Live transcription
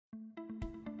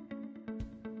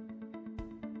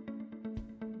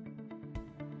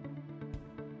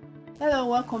Hello,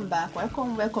 welcome back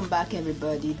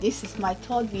everybody. This is my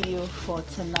third video for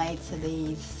tonight.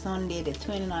 Today is Sunday the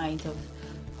 29th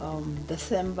of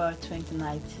December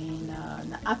 2019.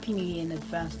 Happy New Year in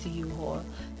advance to you all.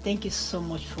 Thank you so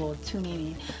much for tuning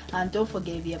in, and don't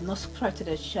forget, if you have not subscribed to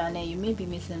the channel, you may be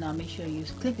missing out. Make sure you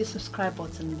click the subscribe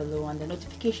button below and the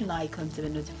notification icon to be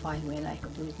notified when I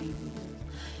upload videos.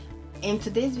 In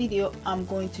today's video, I'm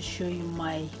going to show you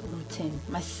my routine,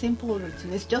 my simple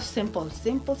routine. It's just simple,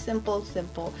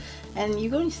 and you're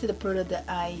going to see the product that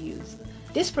I use.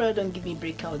 This product don't give me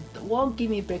breakout. What give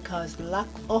me breakout is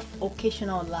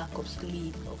occasional lack of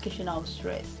sleep, occasional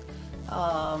stress,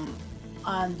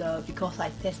 and because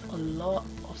I test a lot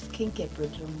of skincare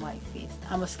products on my face.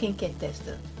 I'm a skincare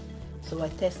tester, so I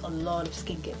test a lot of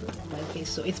skincare products on my face,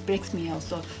 so it breaks me out.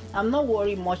 So I'm not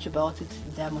worried much about it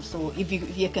that much. So if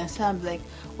you can say, I'm like,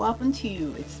 what happened to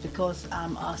you? It's because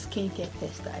I'm a skincare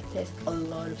tester. I test a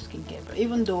lot of skincare products.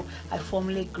 Even though I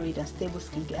formulate great and stable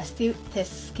skincare, I still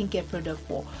test skincare products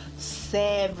for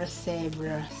several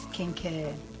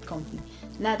skincare companies.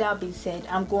 Now that being said,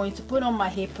 I'm going to put on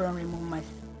my apron,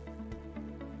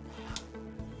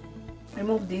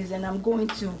 remove this, and I'm going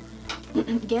to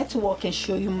get to work and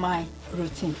show you my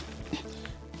routine.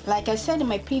 Like I said in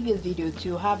my previous video,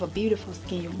 to have a beautiful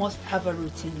skin, you must have a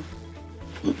routine.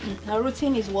 A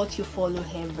routine is what you follow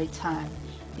every time.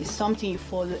 It's something you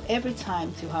follow every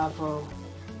time to have a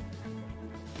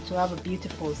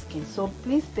beautiful skin. So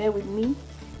please bear with me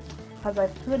as I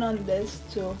put on this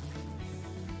to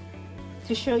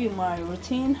show you my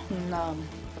routine. And,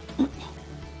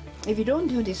 if you don't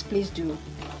do this, please do.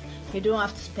 You don't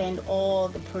have to spend all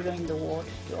the product in the world.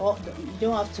 You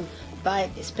don't have to buy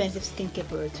expensive skincare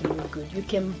product to look good. You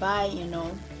can buy,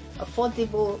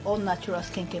 affordable, all natural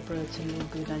skincare product to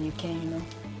look good, and you can,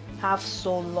 have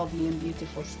so lovely and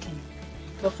beautiful skin.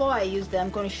 Before I use that, I'm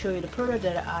going to show you the product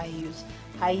that I use.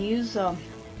 I use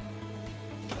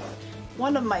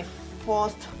one of my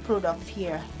first products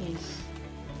here is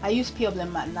I use Pure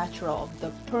Blend Matte Natural.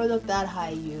 The product that I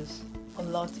use a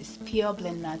lot is Pure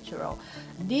Blend Natural.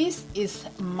 This is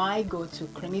my go-to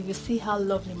cream. If you see how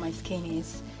lovely my skin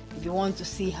is, if you want to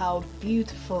see how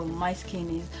beautiful my skin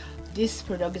is, this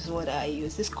product is what I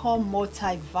use. It's called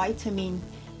multivitamin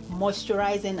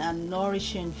moisturizing and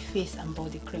nourishing face and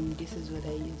body cream. This is what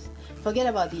I use. Forget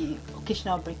about the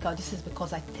occasional breakout. This is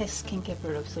because I test skincare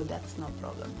products, so that's no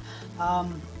problem.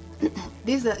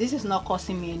 This is not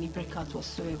causing me any breakout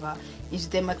whatsoever. It's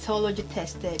dermatology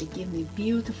tested. It gives me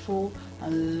beautiful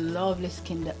and lovely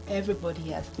skin that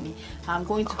everybody asks me. I'm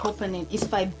going to open it. It's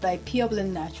by Pure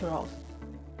Blend Natural.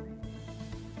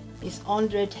 It's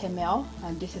 100 ml,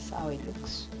 and this is how it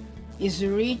looks. It's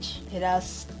rich. It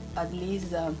has at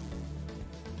least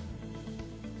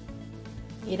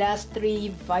it has 3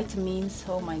 vitamins.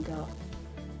 Oh my god,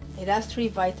 it has 3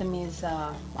 vitamins.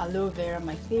 Aloe vera,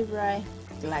 my favorite,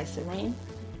 glycerin,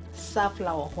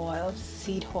 safflower oil,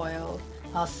 seed oil,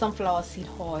 sunflower seed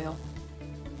oil,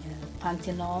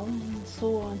 panthenol, and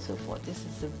so on and so forth. This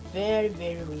is a very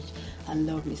rich and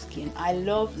lovely skin. I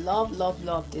love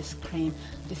this cream.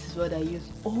 This is what I use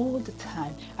all the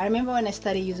time. I remember when I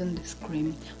started using this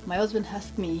cream, my husband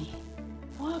asked me,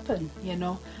 what happened?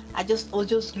 I was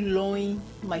just glowing.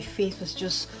 My face was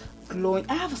just glowing.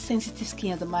 I have a sensitive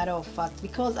skin, as a matter of fact.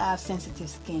 Because I have sensitive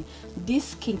skin,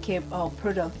 this skincare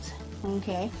product,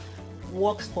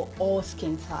 works for all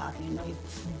skin types.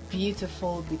 It's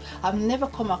beautiful. I've never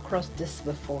come across this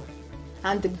before,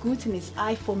 and the good thing is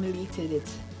I formulated it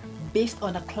based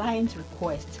on a client's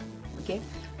request.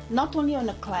 Not only on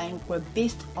a client, but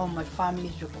based on my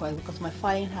family's request, because my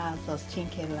family has a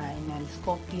skincare line and it's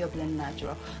called Pure Blend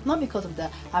Natural. Not because of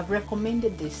that, I've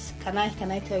recommended this. Can I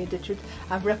tell you the truth?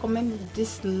 I've recommended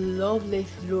this lovely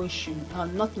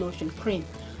cream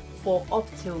for up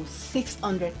to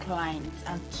 600 clients,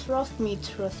 and trust me,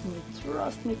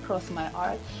 cross my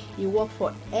heart, it works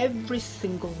for every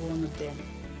single one of them.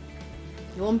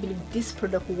 You won't believe this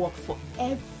product works for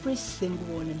every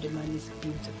single one of them, and it's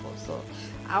beautiful. So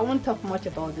I won't talk much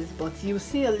about this, but you'll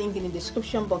see a link in the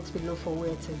description box below for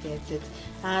where to get it,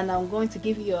 and I'm going to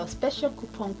give you a special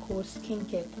coupon code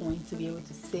skincare coin to be able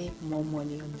to save more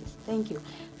money on this. Thank you.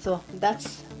 So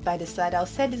that's by the side. I'll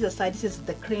set this aside. This is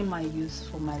the cream I use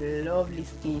for my lovely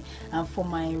skin and for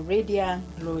my radiant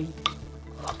glowing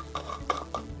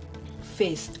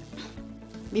face.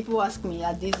 People ask me,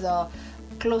 are these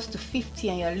close to 50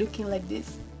 and you're looking like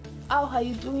this? How are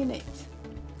you doing it?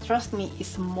 Trust me,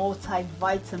 it's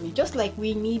multivitamin. Just like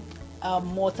we need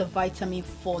multivitamin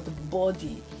for the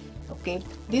body, Okay,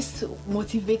 this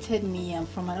motivated me and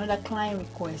from another client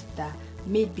request that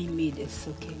made me made this.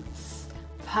 Okay, it's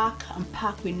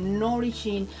packed with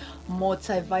nourishing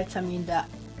multivitamin that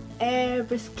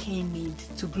every skin needs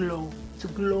to glow.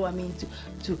 I mean,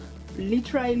 to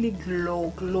literally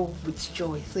glow with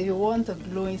joy. So you want a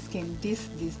glowing skin, this.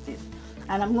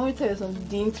 And I'm going to tell you something.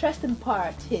 The interesting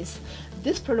part is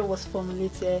this product was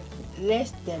formulated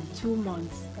less than 2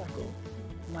 months ago.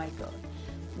 My God,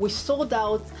 we sold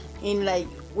out in like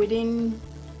within,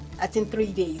 I think, 3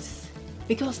 days,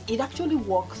 because it actually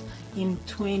works in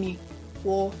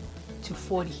 24 to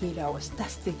 48 hours.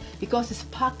 That's the, because it's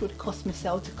packed with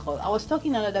cosmeceutical. I was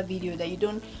talking in another video that you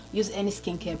don't use any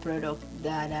skincare product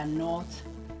that are not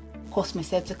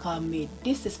cosmeceutical made.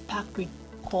 This is packed with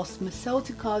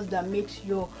cosmeceuticals that makes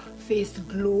your face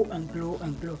glow and glow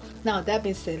and glow. Now that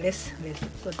being said, let's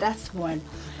so that's one.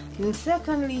 And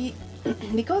secondly,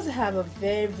 because I have a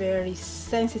very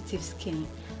sensitive skin,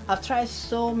 I've tried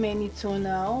so many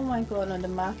toner, oh my God, on the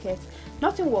market,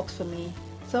 nothing works for me.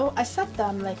 So I sat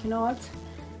down like, you know what,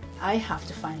 I have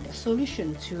to find a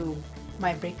solution to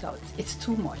my breakouts. It's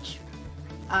too much.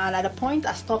 And at a point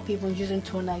I stopped even using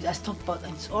toner. I stopped, but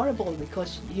it's horrible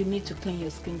because you need to clean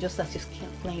your skin just as you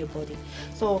clean your body.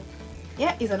 So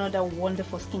here is another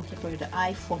wonderful skincare product that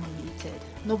I formulated.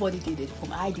 Nobody did it for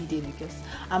me. I did it because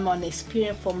I'm an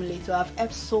experienced formulator. I've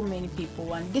helped so many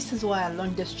people, and this is why I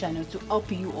launched this channel, to help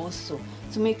you also,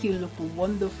 to make you look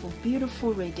wonderful,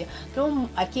 beautiful, radiant.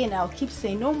 I'll keep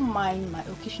saying, don't mind my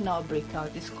occasional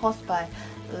breakout. It's caused by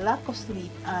lack of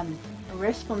sleep and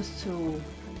response to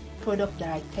product that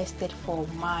I tested for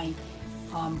my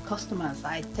customers.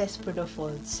 I test product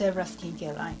for several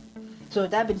skincare line. So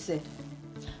that being said,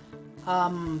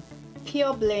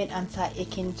 Pure Blend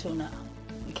Anti-Aching Toner.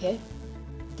 Okay,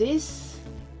 this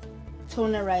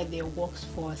toner right there works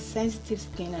for sensitive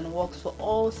skin and works for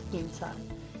all skin types.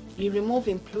 You remove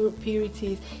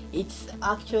impurities. It's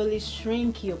actually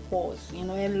shrink your pores. You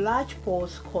know, enlarged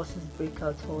pores causes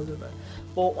breakouts all over.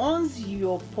 But once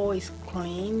your pore is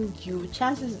clean, you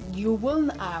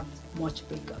won't have much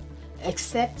breakout,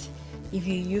 except if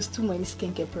you use too many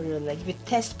skincare products. Like if you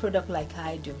test product like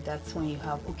I do, that's when you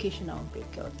have occasional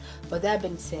breakout. But that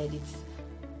being said, it's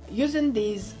using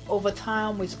these over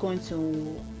time is going to,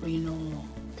 you know,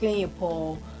 clean your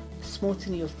pore,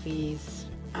 smoothen your face,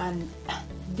 and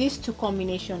these two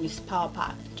combination is power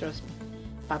packed. Trust me.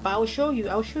 But I'll show you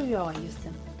how I use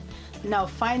them. Now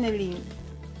finally,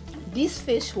 this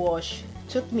face wash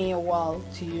took me a while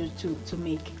to use to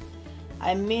make.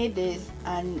 I made this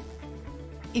and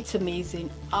it's amazing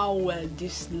how well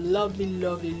this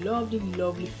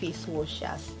lovely face wash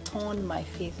has turned my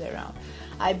face around.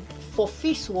 For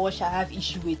face wash I have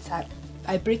issue with that.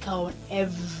 I break out on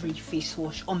every face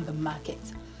wash on the market.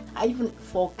 I even,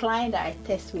 for client that I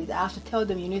test with, I have to tell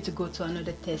them you need to go to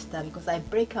another tester because I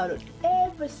break out on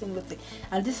every single thing.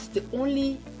 And this is the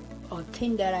only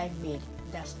thing that I made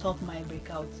that stopped my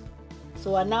breakouts.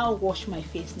 So I now wash my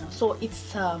face now. So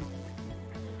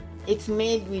it's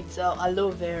made with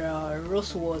aloe vera,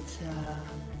 rose water,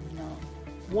 you know,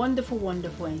 wonderful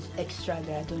extract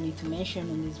that I don't need to mention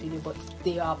in this video, but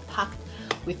they are packed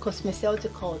with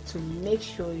cosmeceutical to make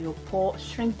sure your pore,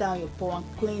 shrink down your pore and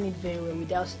clean it very well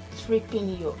without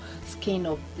stripping your skin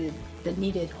of the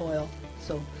needed oil.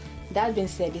 So that being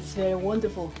said, it's very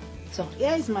wonderful. So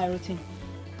here is my routine.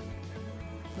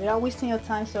 Without wasting your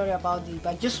time, sorry about this, but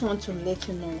I just want to let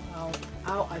you know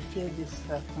how I feel this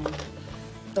thing.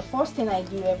 The first thing I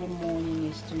do every morning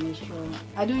is to make sure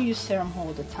I don't use serum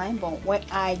all the time, but when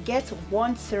I get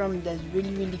one serum that's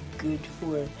really good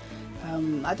for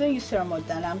I don't use serum all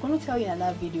the time. I'm going to tell you in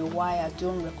another video why I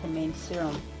don't recommend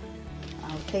serum.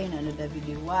 I'll tell you in another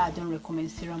video why I don't recommend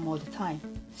serum all the time.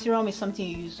 Serum is something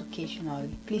you use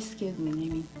occasionally. Please excuse me,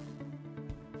 Mimi.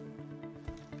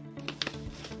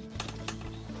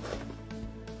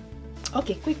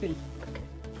 Okay, quickly.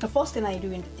 The first thing I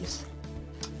do is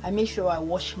I make sure I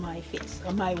wash my face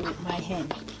or my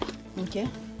hand. Okay,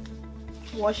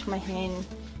 wash my hand.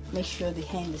 Make sure the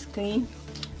hand is clean.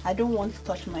 I don't want to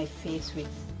touch my face with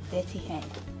dirty hand.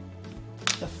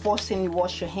 The first thing, you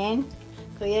wash your hand.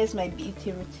 So here's my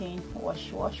beauty routine.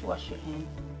 Wash your hand.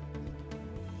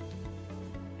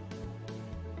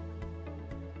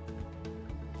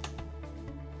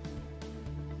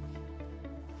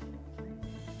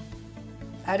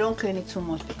 I don't clean it too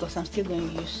much because I'm still going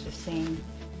to use the same.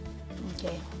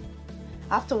 Okay,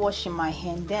 after washing my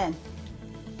hand, then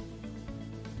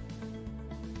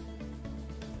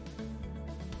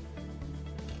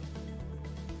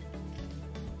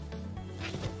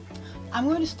I'm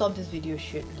going to stop this video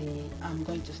shortly. I'm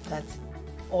going to start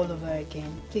all over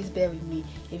again. Please bear with me.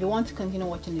 If you want to continue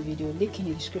watching the video, link in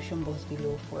the description box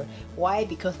below. For why?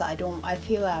 Because I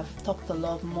feel I've talked a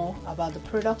lot more about the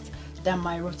product than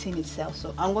my routine itself.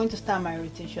 So I'm going to start my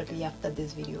routine shortly after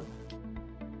this video.